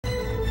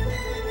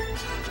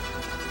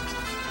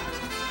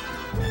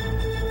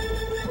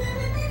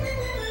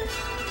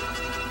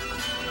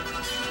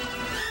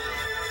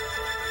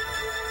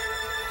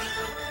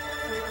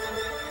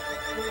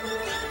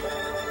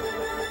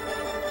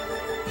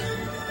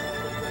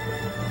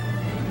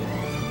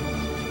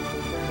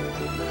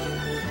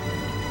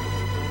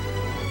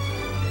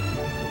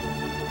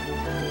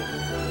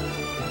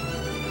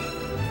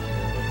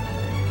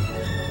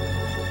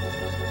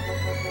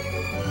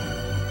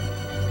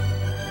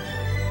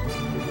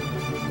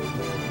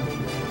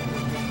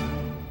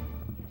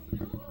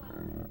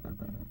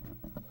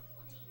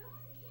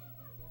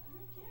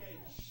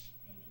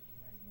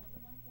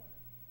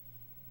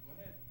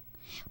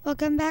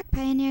Welcome back,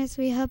 Pioneers.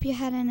 We hope you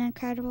had an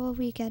incredible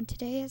weekend.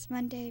 Today is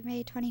Monday,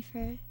 May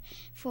 24th,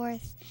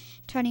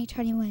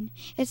 2021.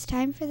 It's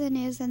time for the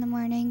news in the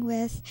morning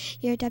with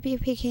your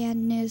WPKN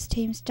news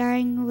team,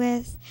 starring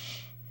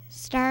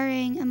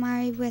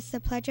Amari with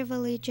the Pledge of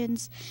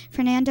Allegiance,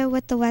 Fernando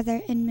with the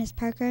weather, and Miss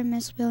Parker and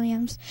Miss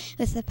Williams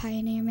with the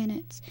Pioneer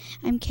Minutes.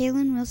 I'm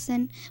Kaylin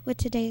Wilson with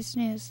today's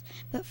news.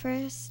 But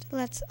first,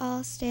 let's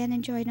all stand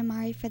and join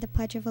Amari for the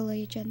Pledge of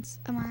Allegiance.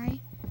 Amari?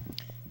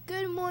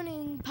 Good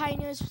morning,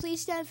 Pioneers.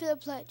 Please stand for the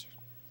pledge.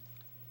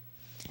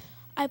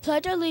 I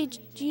pledge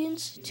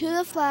allegiance to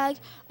the flag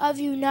of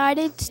the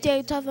United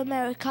States of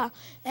America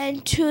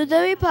and to the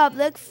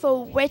republic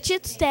for which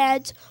it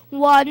stands,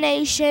 one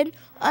nation,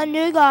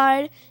 under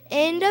God,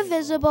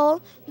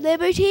 indivisible,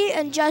 liberty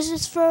and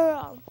justice for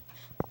all.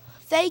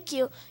 Thank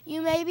you.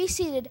 You may be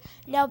seated.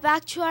 Now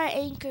back to our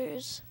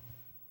anchors.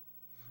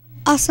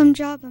 Awesome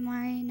job,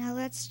 Amari. Now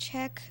let's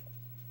check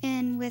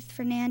in with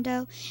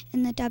Fernando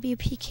in the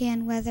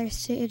WPKN Weather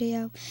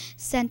Studio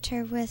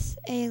Center with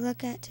a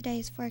look at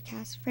today's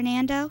forecast.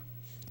 Fernando?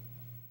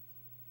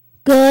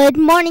 Good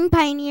morning,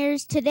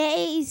 Pioneers.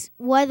 Today's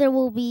weather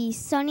will be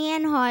sunny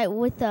and hot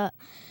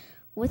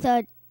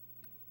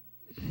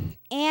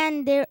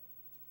and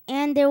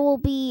there will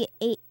be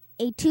a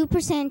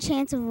 2%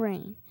 chance of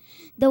rain.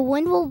 The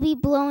wind will be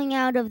blowing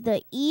out of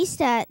the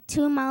east at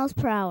 2 miles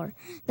per hour.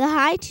 The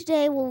high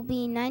today will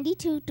be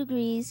 92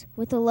 degrees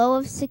with a low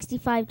of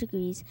 65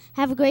 degrees.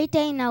 Have a great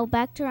day. Now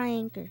back to our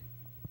anchor.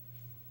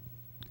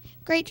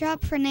 Great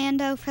job,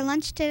 Fernando. For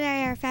lunch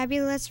today, our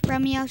fabulous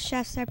Romeo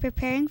chefs are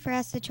preparing for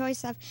us the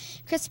choice of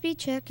crispy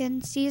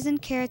chicken,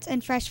 seasoned carrots,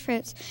 and fresh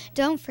fruits.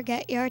 Don't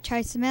forget your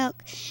choice of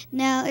milk.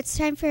 Now it's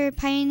time for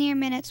Pioneer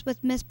Minutes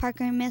with Miss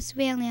Parker and Miss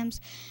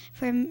Williams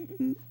for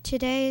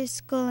today's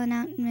school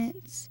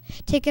announcements.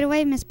 Take it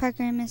away, Miss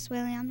Parker and Miss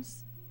Williams.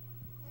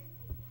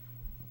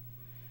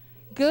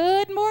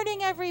 Good morning,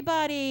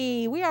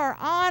 everybody. We are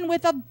on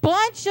with a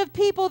bunch of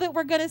people that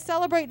we're going to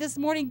celebrate this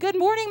morning. Good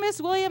morning,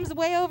 Miss Williams,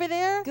 way over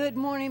there. Good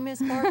morning,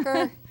 Miss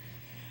Parker.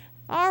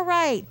 All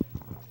right.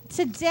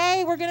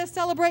 Today, we're going to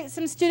celebrate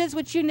some students,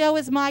 which you know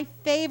is my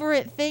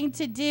favorite thing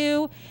to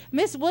do.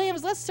 Miss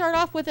Williams, let's start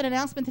off with an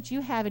announcement that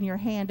you have in your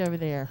hand over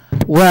there.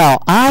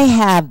 Well, I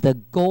have the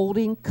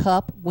Golden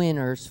Cup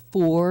winners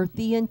for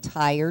the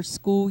entire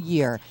school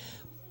year.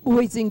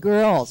 Boys and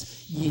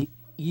girls,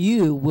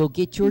 you will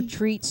get your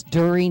treats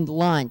during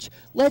lunch.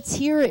 Let's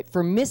hear it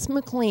for Miss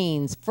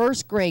McLean's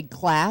first grade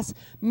class,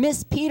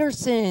 Miss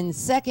Peterson's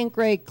second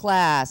grade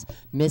class,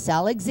 Miss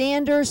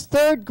Alexander's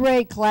third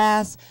grade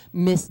class,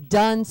 Miss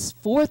Dunn's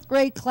fourth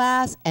grade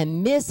class,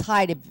 and Miss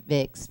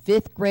Heidevick's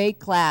fifth grade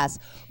class.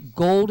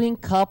 Golden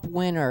Cup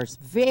winners.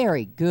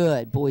 Very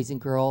good, boys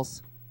and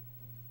girls.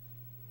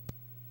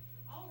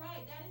 All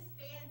right, that is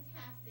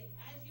fantastic.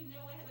 As you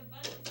know, I have a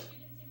bunch of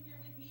students in here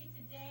with me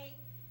today.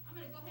 I'm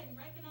going to go ahead and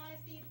recognize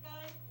these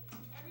guys.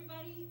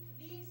 Everybody,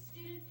 these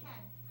students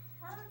had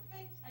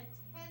perfect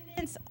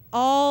attendance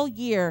all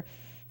year.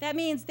 That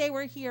means they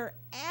were here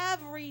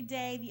every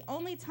day. The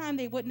only time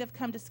they wouldn't have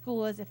come to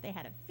school is if they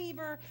had a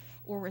fever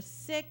or were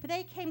sick, but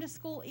they came to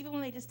school even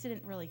when they just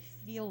didn't really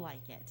feel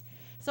like it.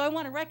 So I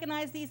want to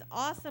recognize these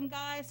awesome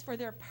guys for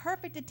their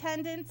perfect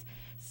attendance,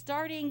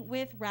 starting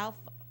with Ralph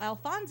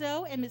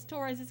Alfonso in Ms.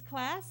 Torres'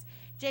 class,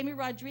 Jamie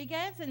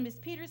Rodriguez in Ms.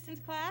 Peterson's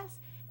class,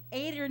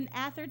 Adrian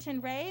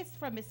Atherton Reyes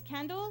from Ms.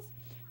 Kendall's,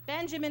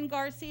 Benjamin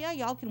Garcia,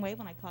 y'all can wave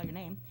when I call your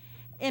name,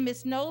 in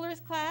Ms. Knoller's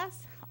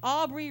class,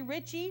 Aubrey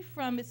Ritchie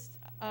from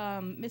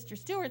Mr.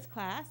 Stewart's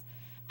class,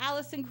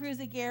 Allison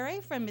Cruz-Aguirre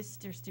from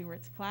Mr.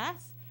 Stewart's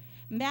class,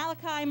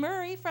 Malachi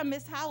Murray from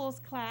Ms. Howell's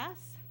class,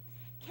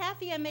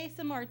 Kathy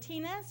Amesa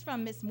Martinez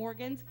from Ms.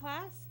 Morgan's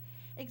class,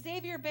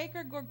 Xavier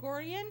Baker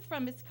Gorgorian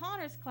from Ms.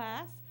 Connor's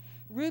class,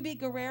 Ruby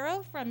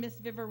Guerrero from Ms.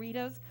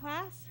 Viverito's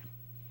class,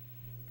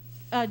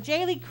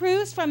 Jaylee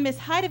Cruz from Ms.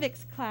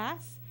 Heidevick's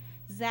class,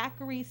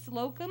 Zachary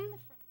Slocum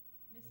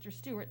from Mr.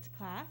 Stewart's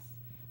class,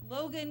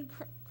 Logan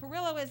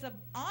Carrillo is an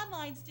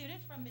online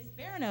student from Ms.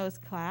 Barano's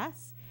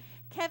class,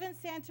 Kevin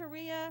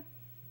Santamaria,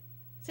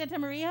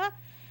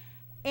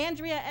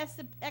 Andrea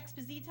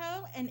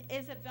Exposito, and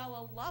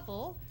Isabella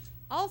Lovell.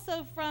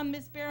 Also from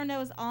Ms.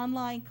 Barano's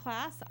online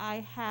class,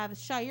 I have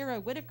Shira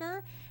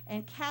Whitaker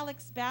and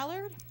Calix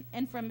Ballard.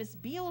 And from Ms.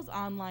 Beal's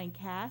online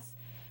class,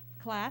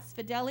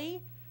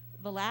 Fideli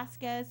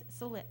Velasquez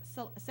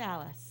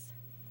Salas.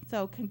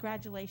 So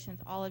congratulations,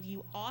 all of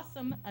you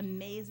awesome,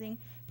 amazing,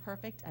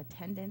 perfect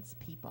attendance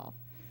people.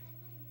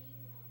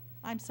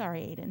 I'm sorry,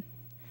 Aiden.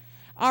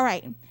 All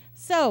right.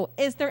 So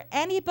is there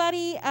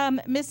anybody,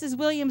 Mrs.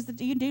 Williams,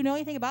 do you know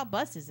anything about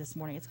buses this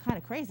morning? It's kind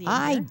of crazy.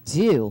 I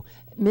do.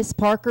 Miss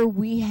Parker,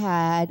 we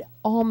had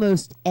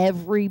almost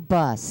every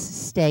bus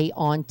stay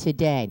on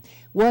today.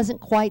 Wasn't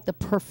quite the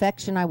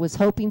perfection I was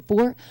hoping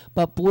for,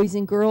 but boys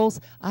and girls,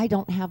 I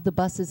don't have the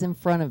buses in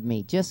front of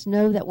me. Just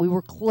know that we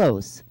were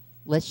close.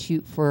 Let's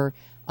shoot for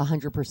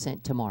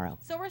 100% tomorrow.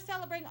 So we're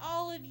celebrating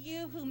all of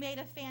you who made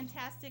a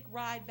fantastic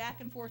ride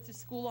back and forth to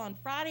school on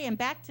Friday and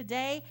back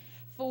today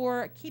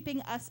for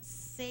keeping us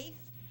safe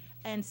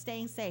and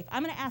staying safe.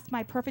 I'm going to ask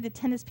my perfect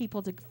attendance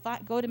people to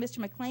go to Mr.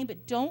 McLean,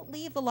 but don't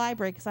leave the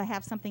library because I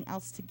have something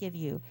else to give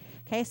you.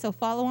 Okay, so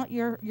follow on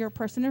your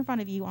person in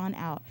front of you on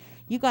out.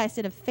 You guys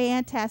did a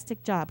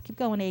fantastic job. Keep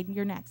going, Aiden.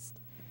 You're next.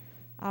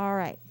 All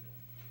right.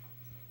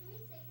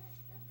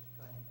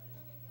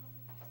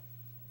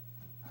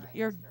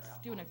 You're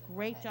doing a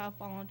great job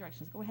following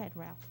directions. Go ahead,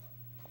 Ralph.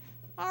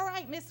 All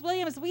right, Miss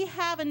Williams, we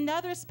have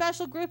another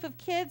special group of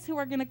kids who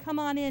are going to come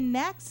on in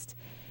next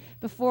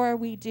before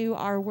we do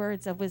our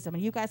words of wisdom.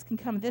 And you guys can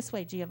come this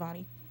way,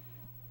 Giovanni.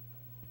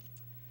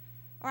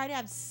 All right, I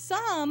have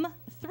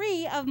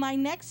three of my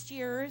next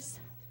year's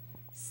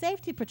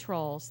safety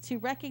patrols to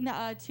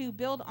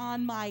build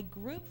on my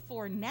group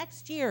for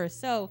next year.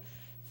 So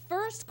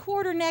first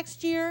quarter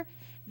next year,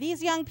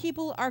 these young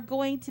people are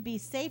going to be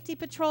safety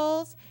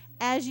patrols.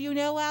 As you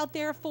know out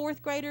there,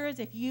 fourth graders,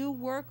 if you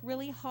work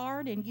really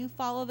hard and you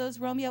follow those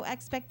Romeo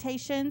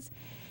expectations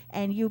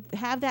and you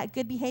have that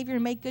good behavior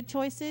and make good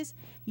choices,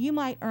 you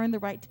might earn the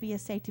right to be a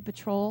safety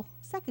patrol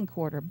second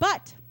quarter.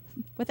 But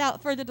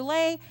without further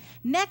delay,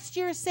 next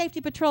year's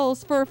safety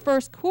patrols for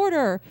first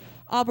quarter: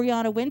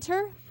 Aubriana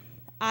Winter,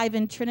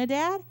 Ivan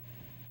Trinidad,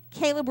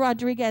 Caleb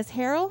Rodriguez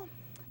Harrell,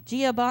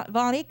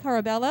 Giovanni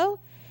Carabello,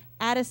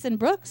 Addison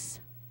Brooks,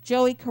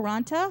 Joey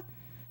Caranta,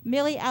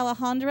 Millie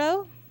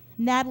Alejandro,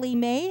 Natalie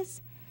Mays,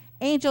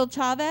 Angel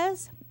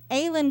Chavez,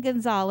 Aylin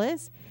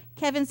Gonzalez,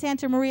 Kevin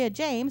Santamaria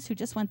James, who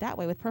just went that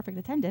way with perfect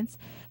attendance,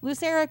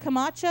 Lucera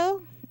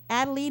Camacho,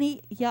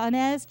 Adeline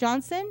Yanez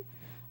Johnson,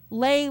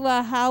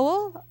 Layla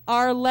Howell,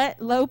 Arlette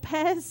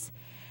Lopez,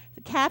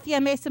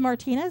 Kathia Mesa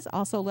Martinez,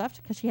 also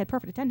left because she had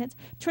perfect attendance,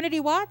 Trinity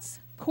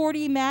Watts,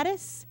 Cordy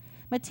Mattis,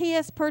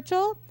 Matthias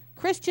Purchel,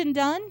 Christian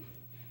Dunn,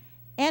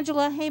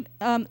 Angela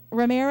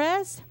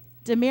Ramirez,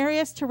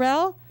 Demarius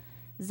Terrell,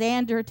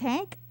 Xander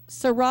Tank,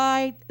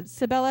 Sarai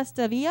Sibelis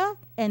Davia,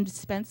 and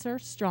Spencer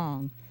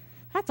Strong.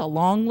 That's a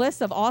long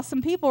list of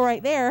awesome people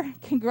right there.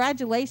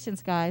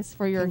 Congratulations, guys,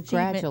 for your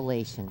achievement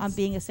on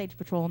being a safety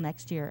patrol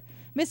next year.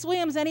 Miss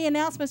Williams, any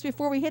announcements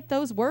before we hit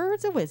those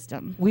words of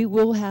wisdom? We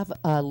will have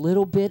a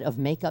little bit of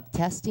makeup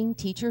testing.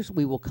 Teachers,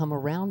 we will come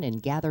around and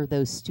gather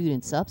those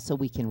students up so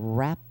we can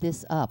wrap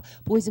this up.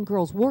 Boys and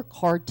girls, work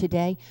hard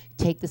today.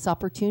 Take this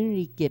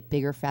opportunity to get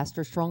bigger,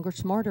 faster, stronger,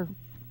 smarter.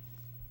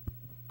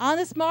 On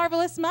this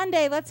marvelous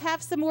Monday, let's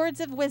have some words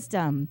of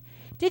wisdom.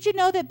 Did you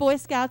know that Boy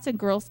Scouts and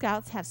Girl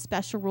Scouts have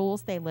special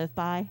rules they live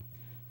by?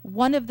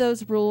 One of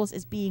those rules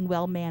is being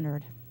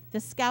well-mannered. The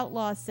Scout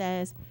law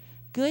says,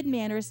 good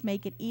manners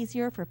make it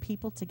easier for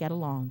people to get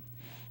along.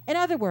 In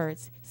other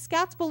words,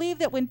 Scouts believe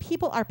that when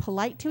people are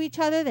polite to each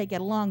other, they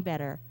get along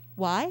better.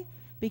 Why?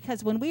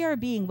 Because when we are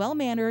being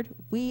well-mannered,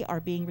 we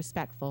are being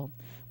respectful.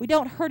 We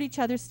don't hurt each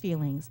other's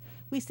feelings.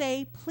 We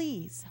say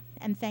please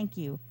and thank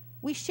you.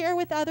 We share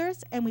with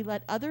others, and we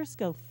let others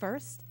go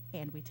first,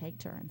 and we take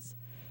turns.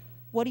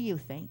 What do you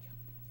think?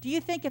 Do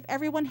you think if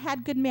everyone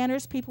had good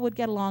manners, people would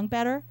get along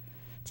better?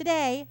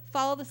 Today,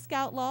 follow the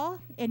Scout law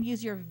and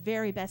use your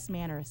very best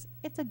manners.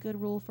 It's a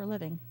good rule for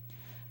living.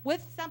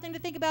 With something to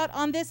think about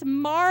on this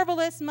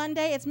marvelous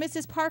Monday, it's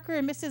Mrs. Parker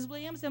and Mrs.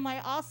 Williams and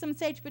my awesome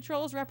safety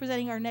patrols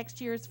representing our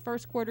next year's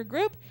first quarter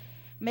group.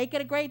 Make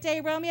it a great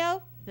day,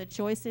 Romeo. The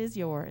choice is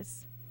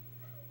yours.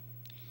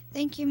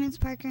 Thank you, Ms.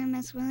 Parker and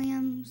Ms.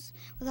 Williams.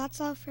 Well, that's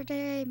all for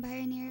today,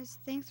 Pioneers.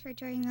 Thanks for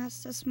joining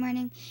us this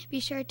morning. Be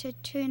sure to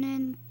tune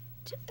in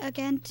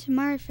again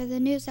tomorrow for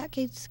the news that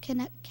kids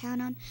can count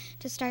on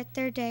to start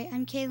their day.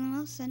 I'm Kaylin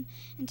Wilson.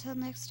 Until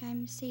next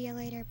time, see you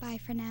later. Bye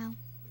for now.